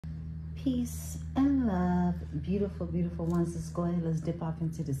Peace and love, beautiful, beautiful ones. Let's go ahead. Let's dip off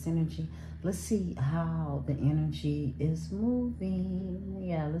into this energy. Let's see how the energy is moving.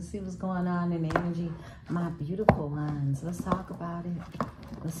 Yeah, let's see what's going on in the energy. My beautiful ones. Let's talk about it.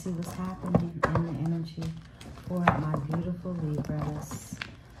 Let's see what's happening in the energy for my beautiful Libras.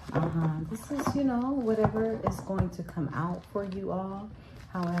 This is, you know, whatever is going to come out for you all.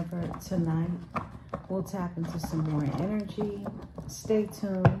 However, tonight we'll tap into some more energy. Stay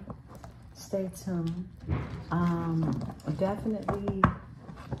tuned. Stay tuned. Definitely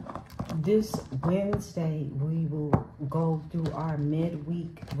this Wednesday we will go through our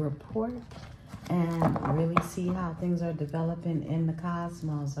midweek report and really see how things are developing in the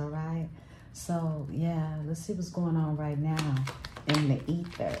cosmos. All right, so yeah, let's see what's going on right now in the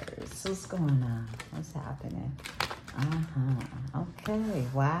ethers. What's going on? What's happening? Okay,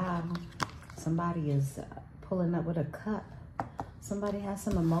 wow, somebody is pulling up with a cup. Somebody has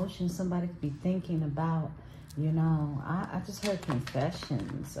some emotion. Somebody could be thinking about, you know, I just heard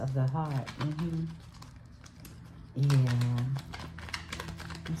confessions of the heart. Yeah.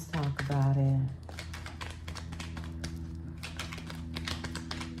 Let's talk about it.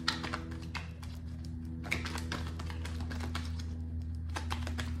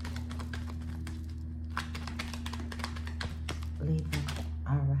 Libra.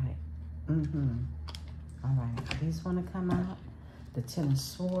 All right. All right. These want to come out. The Ten of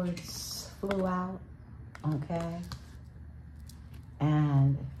Swords flew out, okay?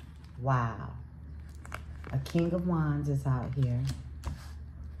 And, wow. A King of Wands is out here.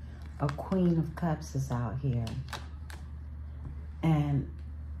 A Queen of Cups is out here. And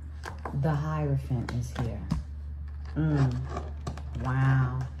the Hierophant is here.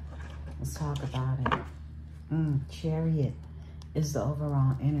 Wow. Let's talk about it. Chariot is the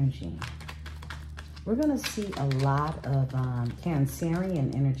overall energy. We're going to see a lot of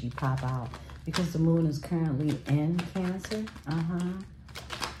Cancerian energy pop out because the moon is currently in Cancer.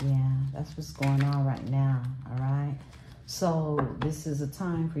 Yeah, that's what's going on right now, all right? So this is a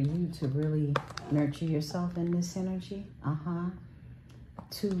time for you to really nurture yourself in this energy.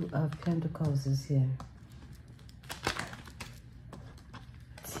 Two of Pentacles is here.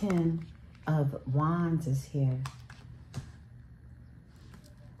 10 of Wands is here.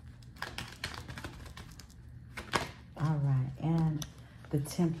 All right, and the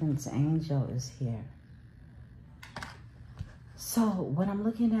Temperance Angel is here. So what I'm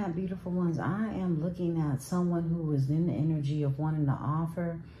looking at, beautiful ones, I am looking at someone who is in the energy of wanting to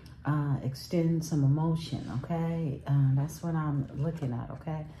offer, extend some emotion, okay? That's what I'm looking at,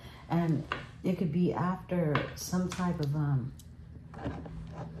 okay? And it could be after some type of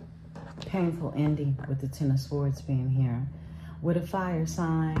painful ending with the Ten of Swords being here. With a fire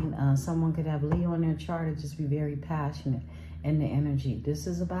sign, someone could have Leo in their chart and just be very passionate in the energy. This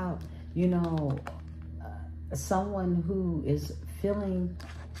is about, you know, someone who is feeling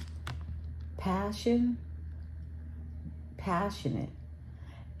passionate.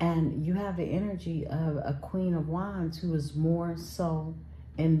 And you have the energy of a Queen of Wands who is more so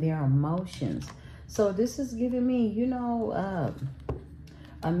in their emotions. So this is giving me, you know,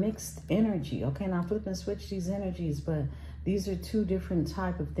 a mixed energy. Okay, now flip and switch these energies, but these are two different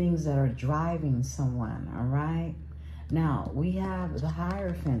type of things that are driving someone, all right? Now, we have the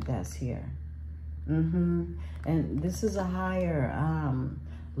Hierophant that's here. And this is a higher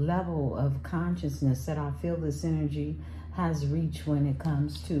level of consciousness that I feel this energy has reached when it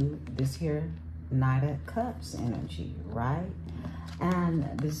comes to this here Knight of Cups energy, right? And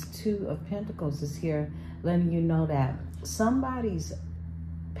this Two of Pentacles is here, letting you know that somebody's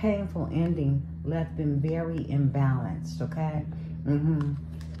painful ending left them very imbalanced, okay?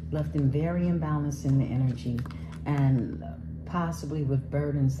 Left them very imbalanced in the energy and possibly with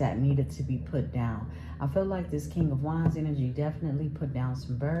burdens that needed to be put down. I feel like this King of Wands energy definitely put down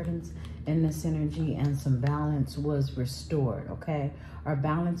some burdens in this energy and some balance was restored, okay? Our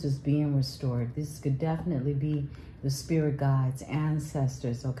balance is being restored. This could definitely be the spirit guides,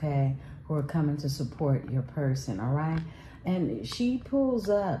 ancestors, okay, who are coming to support your person, all right? And she pulls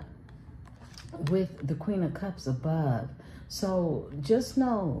up with the Queen of Cups above. So just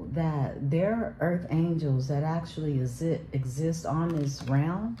know that there are earth angels that actually exist on this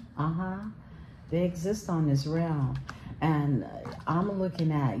realm. They exist on this realm. And I'm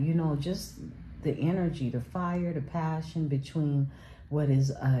looking at, you know, just the energy, the fire, the passion between what is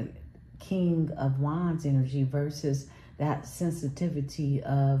a King of Wands energy versus that sensitivity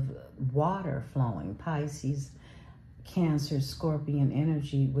of water flowing, Pisces, Cancer, Scorpion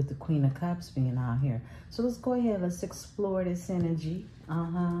energy with the Queen of Cups being out here. So let's go ahead. Let's explore this energy.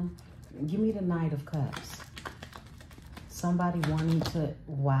 Give me the Knight of Cups. Somebody wanting to,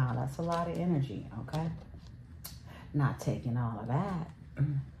 wow, that's a lot of energy, okay? Not taking all of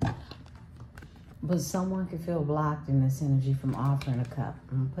that. But someone could feel blocked in this energy from offering a cup.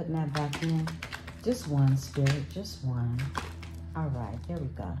 I'm putting that back in. Just one, Spirit, just one. All right, here we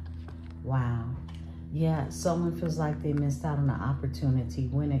go. Wow. Yeah, someone feels like they missed out on an opportunity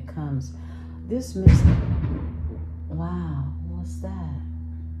when it comes. This missed, wow, what's that?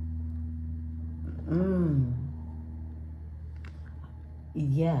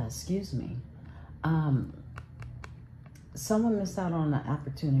 Yeah, excuse me. Someone missed out on an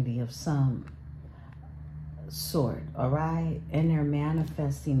opportunity of some sort, all right? And they're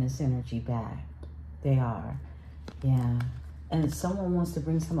manifesting this energy back. They are, yeah. And someone wants to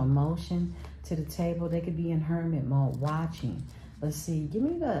bring some emotion to the table. They could be in hermit mode watching. Let's see, give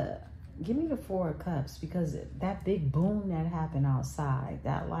me the Four of Cups, because that big boom that happened outside,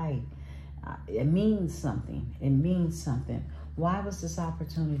 that light, it means something. It means something. Why was this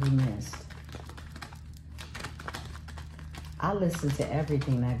opportunity missed? I listen to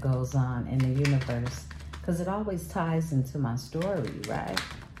everything that goes on in the universe because it always ties into my story, right?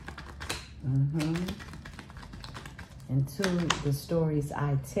 Into the stories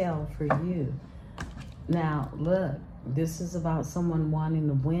I tell for you. Now, look, this is about someone wanting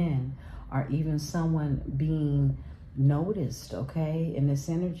to win, or even someone being noticed, okay, in this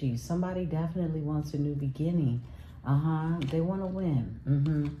energy. Somebody definitely wants a new beginning. They want to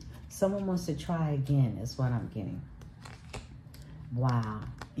win. Someone wants to try again is what I'm getting. Wow.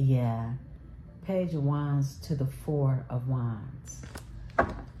 Yeah. Page of Wands to the Four of Wands.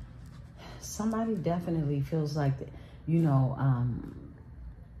 Somebody definitely feels like, you know,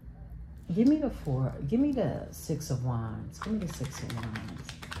 give me the Six of Wands. Give me the Six of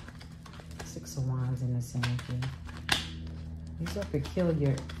Wands. Six of Wands in this energy. These are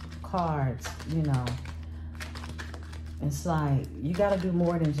peculiar cards, you know. It's like, you got to do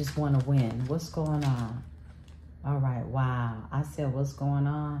more than just want to win. What's going on? All right, wow. I said, what's going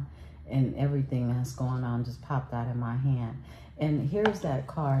on? And everything that's going on just popped out in my hand. And here's that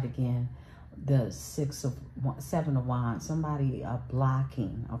card again. The Seven of Wands. Somebody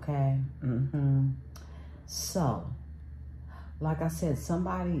blocking, okay? So, like I said,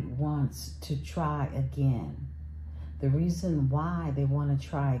 somebody wants to try again. The reason why they want to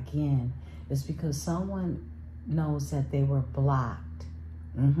try again is because someone knows that they were blocked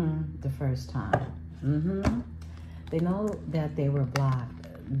the first time. They know that they were blocked.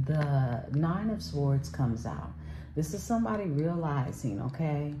 The Nine of Swords comes out. This is somebody realizing,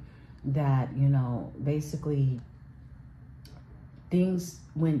 okay, that, you know, basically things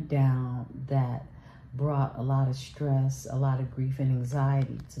went down that brought a lot of stress, a lot of grief and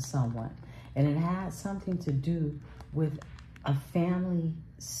anxiety to someone. And it had something to do with a family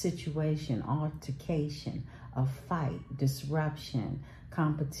situation, altercation, a fight, disruption,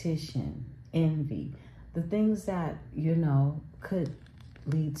 competition, envy. The things that, you know, could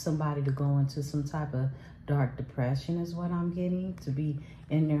lead somebody to go into some type of dark depression is what I'm getting, to be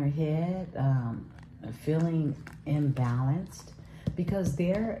in their head, feeling imbalanced, because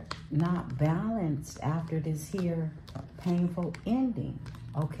they're not balanced after this here painful ending,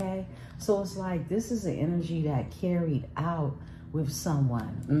 okay? So it's like this is an energy that carried out with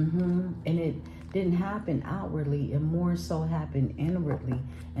someone, and it didn't happen outwardly, it more so happened inwardly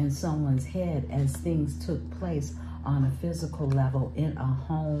in someone's head as things took place on a physical level in a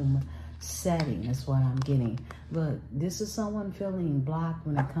home setting is what I'm getting. Look, this is someone feeling blocked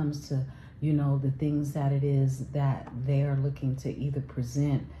when it comes to, you know, the things that it is that they're looking to either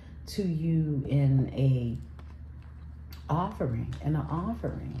present to you in an offering,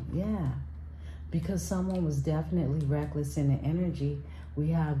 yeah. Because someone was definitely reckless in the energy. We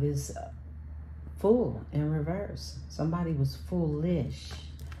have this Fool in reverse. Somebody was foolish,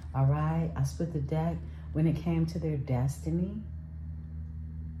 all right? I split the deck when it came to their destiny.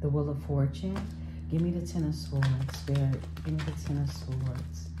 The Wheel of Fortune. Give me the Ten of Swords, Spirit. Give me the Ten of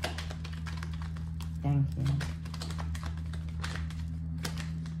Swords. Thank you.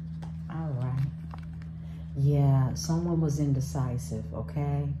 All right. Yeah, someone was indecisive,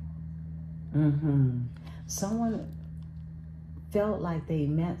 okay? Someone felt like they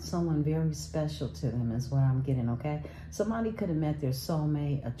met someone very special to them is what I'm getting, okay? Somebody could have met their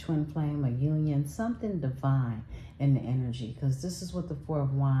soulmate, a twin flame, a union, something divine in the energy, because this is what the Four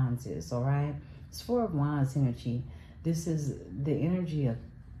of Wands is, all right? It's Four of Wands energy. This is the energy of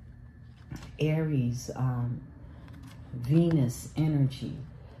Aries, Venus energy.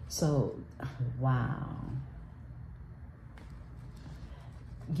 So, wow.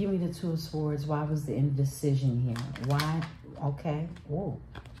 Give me the Two of Swords. Why was the indecision here? Why? Okay. Whoa.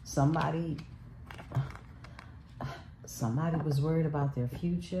 Somebody Somebody was worried about their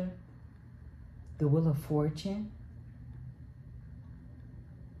future. The Wheel of Fortune.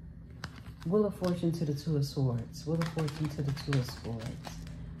 Wheel of Fortune to the Two of Swords. Wheel of Fortune to the Two of Swords.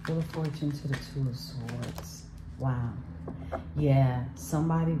 Wheel of Fortune to the Two of Swords. Wow. Yeah,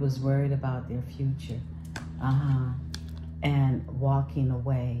 somebody was worried about their future. And walking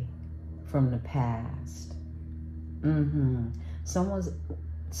away from the past.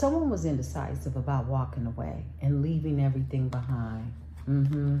 Someone was indecisive about walking away and leaving everything behind.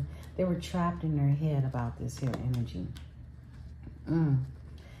 They were trapped in their head about this here energy.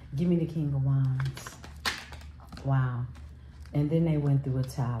 Give me the King of Wands. Wow. And then they went through a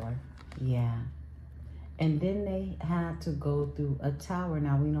tower. Yeah. And then they had to go through a tower.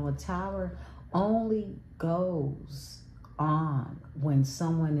 Now, we know a tower only goes on when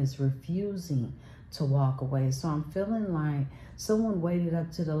someone is refusing to walk away. So I'm feeling like someone waited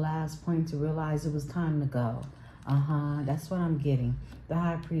up to the last point to realize it was time to go. That's what I'm getting. The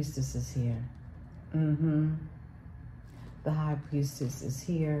High Priestess is here. The High Priestess is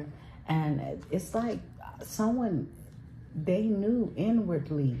here. And it's like someone, they knew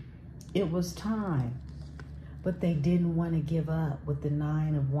inwardly it was time, but they didn't want to give up with the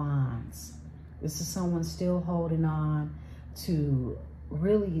Nine of Wands. This is someone still holding on to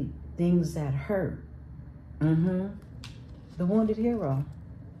really things that hurt. The wounded hero.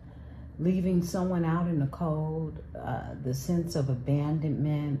 Leaving someone out in the cold, the sense of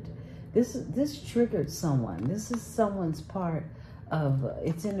abandonment. This triggered someone. This is someone's part of,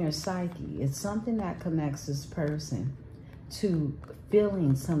 it's in their psyche. It's something that connects this person to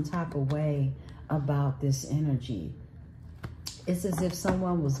feeling some type of way about this energy. It's as if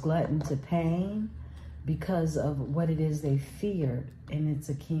someone was gluttoned to pain because of what it is they feared. And it's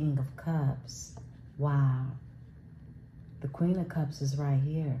a King of Cups. Wow. The Queen of Cups is right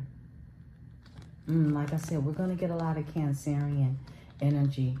here. Like I said, we're going to get a lot of Cancerian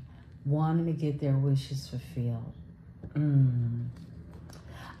energy, wanting to get their wishes fulfilled.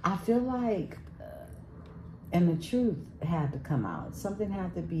 I feel like, and the truth had to come out. Something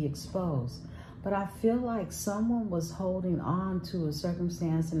had to be exposed. But I feel like someone was holding on to a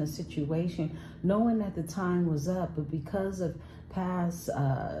circumstance and a situation, knowing that the time was up, but because of past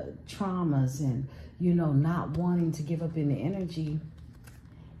traumas and, you know, not wanting to give up in the energy,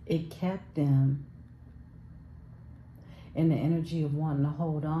 it kept them in the energy of wanting to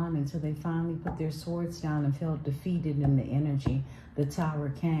hold on until they finally put their swords down and felt defeated in the energy. The Tower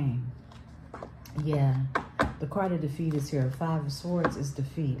came. Yeah, the card of defeat is here. Five of Swords is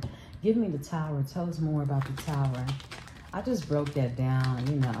defeat. Give me the Tower. Tell us more about the Tower. I just broke that down,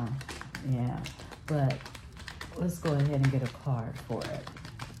 you know. Yeah, but let's go ahead and get a card for it.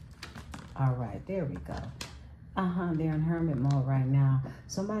 All right, there we go. They're in hermit mode right now.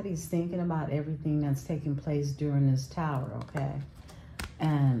 Somebody's thinking about everything that's taking place during this tower, okay?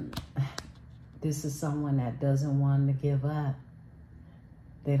 And this is someone that doesn't want to give up.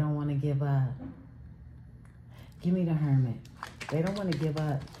 They don't want to give up. Give me the Hermit. They don't want to give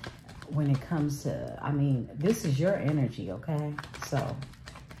up when it comes to, I mean, this is your energy, okay? So,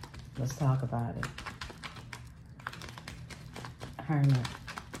 let's talk about it. Hermit.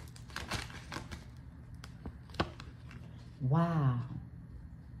 Wow.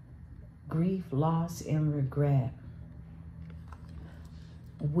 Grief, loss, and regret.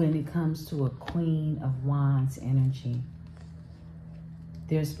 When it comes to a Queen of Wands energy,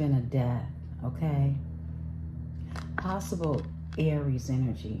 there's been a death, okay? Possible Aries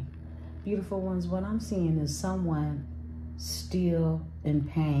energy. Beautiful ones, what I'm seeing is someone still in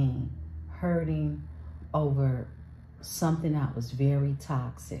pain, hurting over something that was very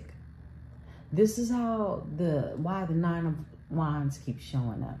toxic. This is how why the Nine of Wands keeps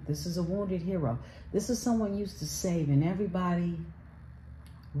showing up. This is a wounded hero. This is someone used to saving everybody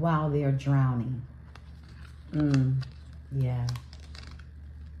while they're drowning. Yeah.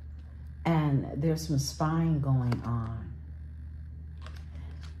 And there's some spying going on.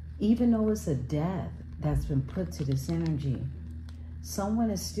 Even though it's a death that's been put to this energy, someone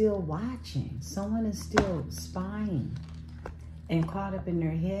is still watching. Someone is still spying and caught up in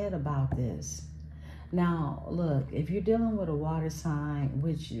their head about this. Now, look, if you're dealing with a water sign,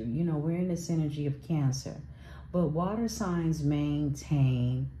 which, you know, we're in this energy of Cancer, but water signs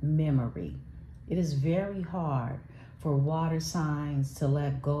maintain memory. It is very hard for water signs to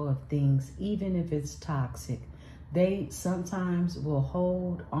let go of things, even if it's toxic. They sometimes will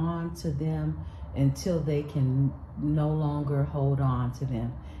hold on to them until they can no longer hold on to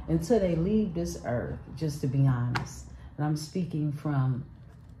them, until they leave this earth, just to be honest. And I'm speaking from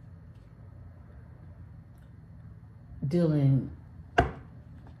dealing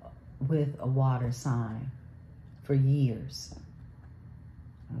with a water sign. for years.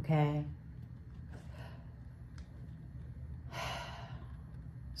 Okay?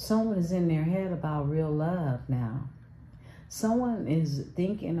 Someone is in their head about real love now. Someone is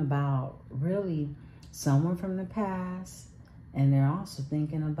thinking about really someone from the past, and they're also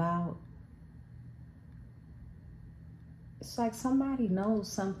thinking about, it's like somebody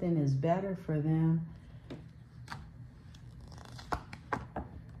knows something is better for them,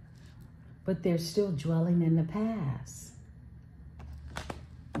 but they're still dwelling in the past.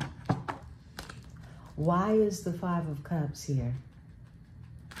 Why is the Five of Cups here?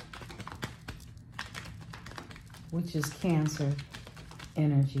 Which is Cancer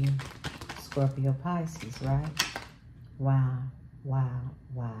energy, Scorpio, Pisces, right? Wow, wow,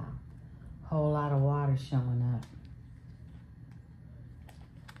 wow. Whole lot of water showing up.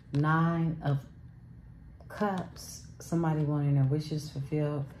 9 of Cups, somebody wanting their wishes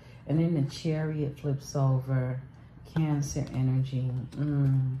fulfilled. And then the Chariot flips over, Cancer energy.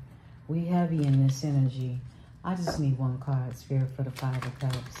 We heavy in this energy. I just need one card, Spirit, for the Five of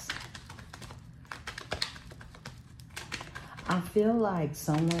Cups. I feel like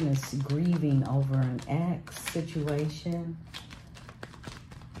someone is grieving over an ex situation.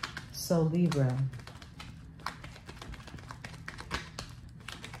 So Libra,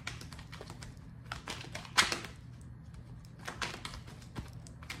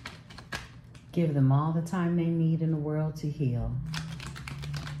 give them all the time they need in the world to heal.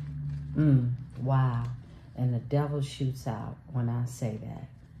 Wow. And the devil shoots out when I say that.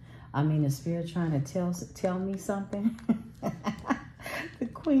 I mean, the Spirit trying to tell me something. The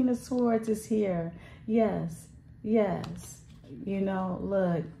Queen of Swords is here. Yes, yes. You know,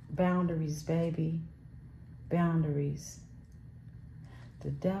 look, boundaries, baby. Boundaries. The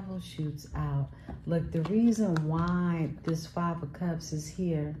devil shoots out. Look, the reason why this Five of Cups is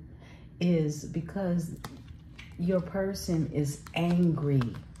here is because your person is angry.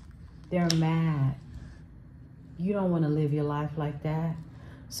 They're mad. You don't want to live your life like that.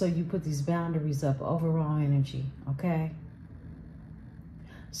 So you put these boundaries up, overall energy, okay?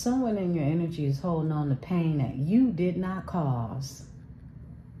 Someone in your energy is holding on to pain that you did not cause.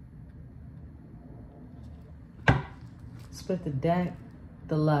 Split the deck,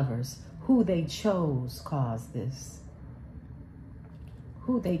 the Lovers. Who they chose caused this.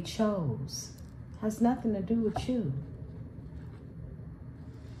 Who they chose has nothing to do with you.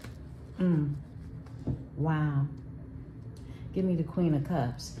 Wow. Give me the Queen of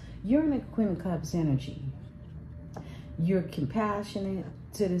Cups. You're in the Queen of Cups energy. You're compassionate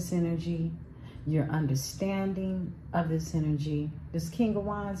to this energy. You're understanding of this energy. This King of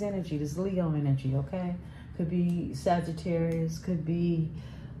Wands energy, this Leo energy, okay? Could be Sagittarius, could be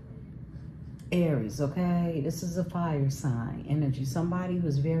Aries, okay? This is a fire sign energy. Somebody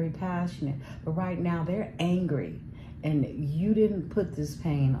who's very passionate, but right now they're angry. And you didn't put this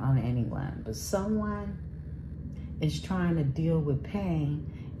pain on anyone, but someone is trying to deal with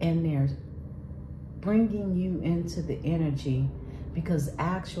pain, and they're bringing you into the energy because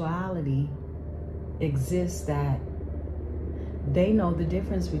actuality exists that they know the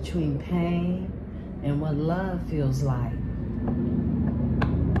difference between pain and what love feels like.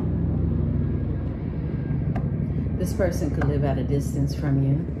 This person could live at a distance from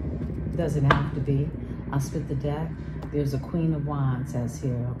you. Doesn't have to be. I'll split the deck. There's a Queen of Wands that's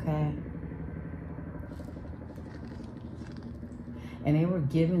here, okay? And they were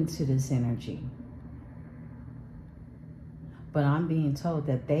given to this energy. But I'm being told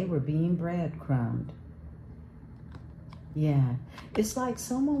that they were being breadcrumbed. Yeah. It's like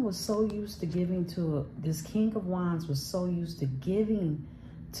someone was so used to giving to, this King of Wands was so used to giving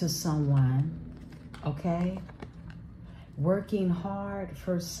to someone, okay? Working hard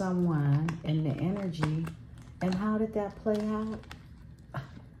for someone in the energy. And how did that play out?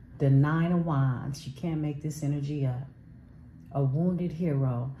 The 9 of Wands. You can't make this energy up. A wounded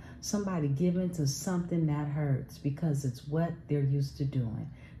hero. Somebody given to something that hurts because it's what they're used to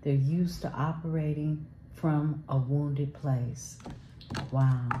doing. They're used to operating from a wounded place.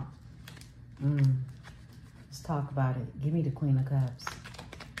 Wow. Let's talk about it. Give me the Queen of Cups.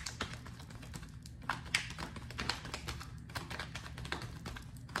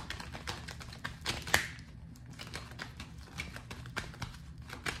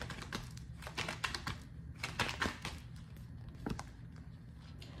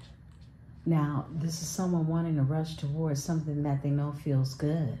 Now, this is someone wanting to rush towards something that they know feels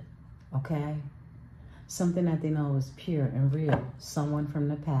good, okay? Something that they know is pure and real. Someone from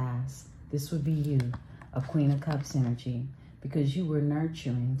the past. This would be you, a Queen of Cups energy, because you were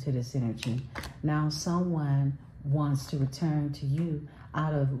nurturing to this energy. Now, someone wants to return to you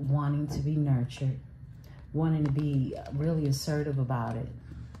out of wanting to be nurtured. wanting to be really assertive about it.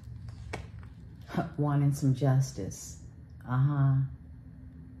 Wanting some justice.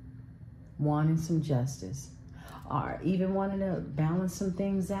 Wanting some justice. Or even wanting to balance some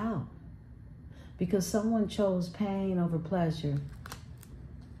things out. Because someone chose pain over pleasure.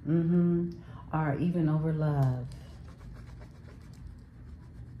 Or even over love.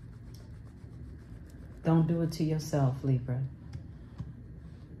 Don't do it to yourself, Libra.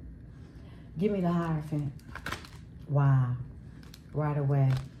 Give me the Hierophant. Wow. Right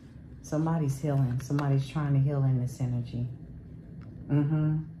away. Somebody's healing. Somebody's trying to heal in this energy.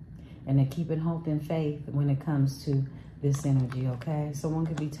 And they're keeping hope and faith when it comes to this energy, okay? Someone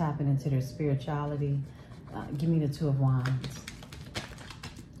could be tapping into their spirituality. Give me the Two of Wands.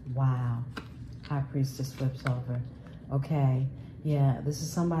 Wow. High Priestess flips over. Okay. Yeah, this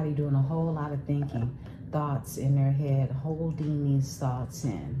is somebody doing a whole lot of thinking. Thoughts in their head, holding these thoughts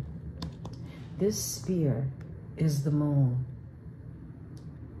in. This spear is the moon.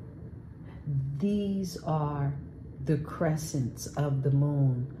 These are the crescents of the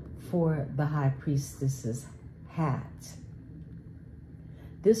moon for the High Priestess's hat.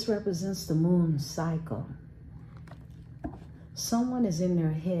 This represents the moon cycle. Someone is in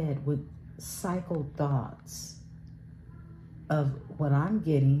their head with cycle thoughts of what I'm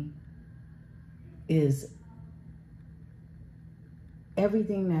getting is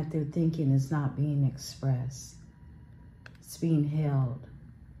everything that they're thinking is not being expressed. It's being held.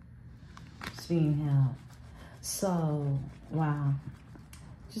 It's being held. So, wow.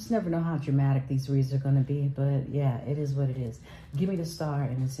 Just never know how dramatic these reads are going to be, but yeah, it is what it is. Give me the Star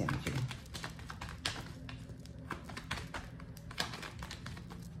in this energy.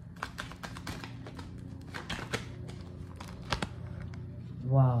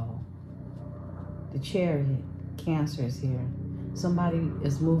 Wow. The Chariot, Cancer is here. Somebody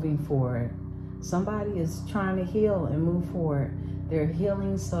is moving forward. Somebody is trying to heal and move forward. They're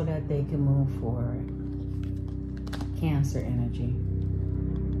healing so that they can move forward. Cancer energy.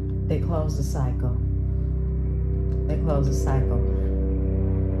 They close the cycle. They close the cycle.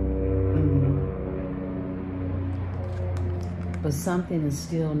 But something is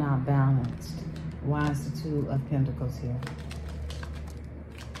still not balanced. Why is the Two of Pentacles here?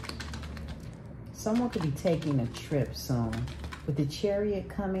 Someone could be taking a trip soon. With the Chariot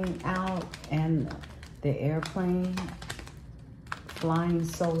coming out and the airplane flying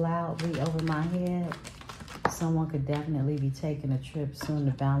so loudly over my head, someone could definitely be taking a trip soon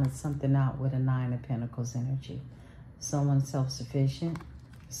to balance something out with a Nine of Pentacles energy. Someone self-sufficient,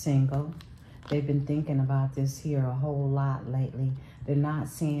 single. They've been thinking about this here a whole lot lately. They're not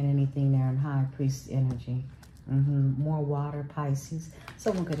seeing anything there in High Priest energy. More water, Pisces.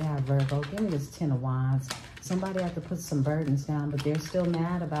 Someone could have Virgo. Give me this Ten of Wands. Somebody had to put some burdens down, but they're still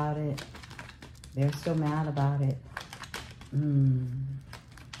mad about it. They're still mad about it.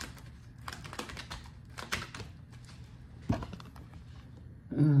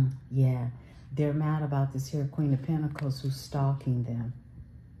 Yeah, they're mad about this here Queen of Pentacles who's stalking them.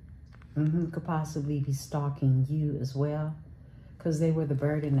 Could possibly be stalking you as well, because they were the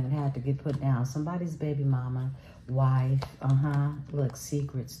burden that had to get put down. Somebody's baby mama, wife, look,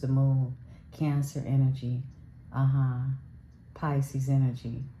 secrets, the moon, Cancer energy, Pisces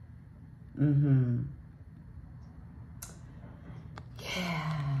energy.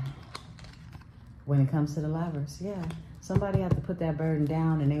 Yeah. When it comes to the Lovers, yeah. Somebody had to put that burden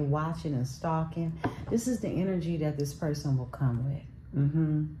down and they watching and stalking. This is the energy that this person will come with.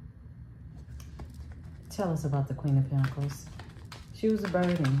 Tell us about the Queen of Pentacles. She was a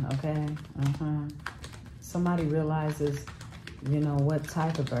burden, okay? Somebody realizes, you know, what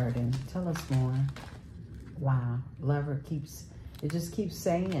type of burden. Tell us more. Wow. Lover keeps, it just keeps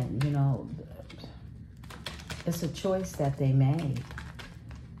saying, you know, it's a choice that they made.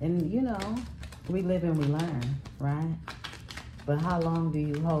 And, you know, we live and we learn, right? But how long do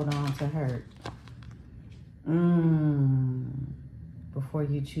you hold on to hurt? Before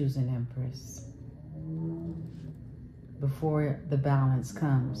you choose an Empress. Before the balance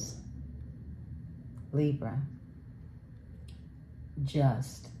comes. Libra.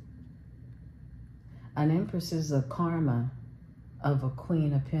 Just. An Empress is a karma of a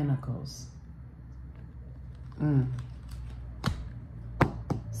Queen of Pentacles.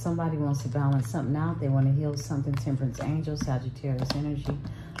 Somebody wants to balance something out. They want to heal something. Temperance angel, Sagittarius energy.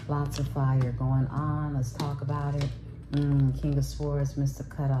 Lots of fire going on. Let's talk about it. King of Swords, Mr.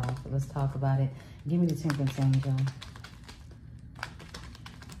 Cutoff. Let's talk about it. Give me the Temperance angel.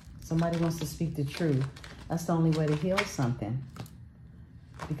 Somebody wants to speak the truth. That's the only way to heal something.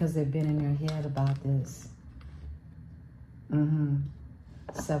 Because they've been in their head about this.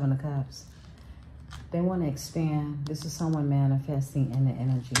 Seven of Cups. They want to expand. This is someone manifesting in the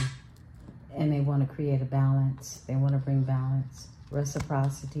energy. And they want to create a balance. They want to bring balance.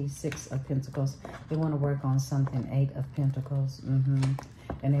 Reciprocity, 6 of Pentacles. They want to work on something, 8 of Pentacles. And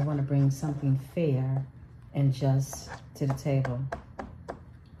they want to bring something fair and just to the table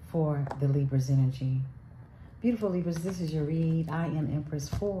for the Libra's energy. Beautiful Libras, this is your read. I am Empress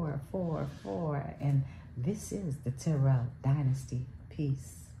 444. And this is the Tarot Dynasty.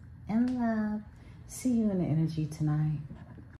 Peace and love. See you in the energy tonight.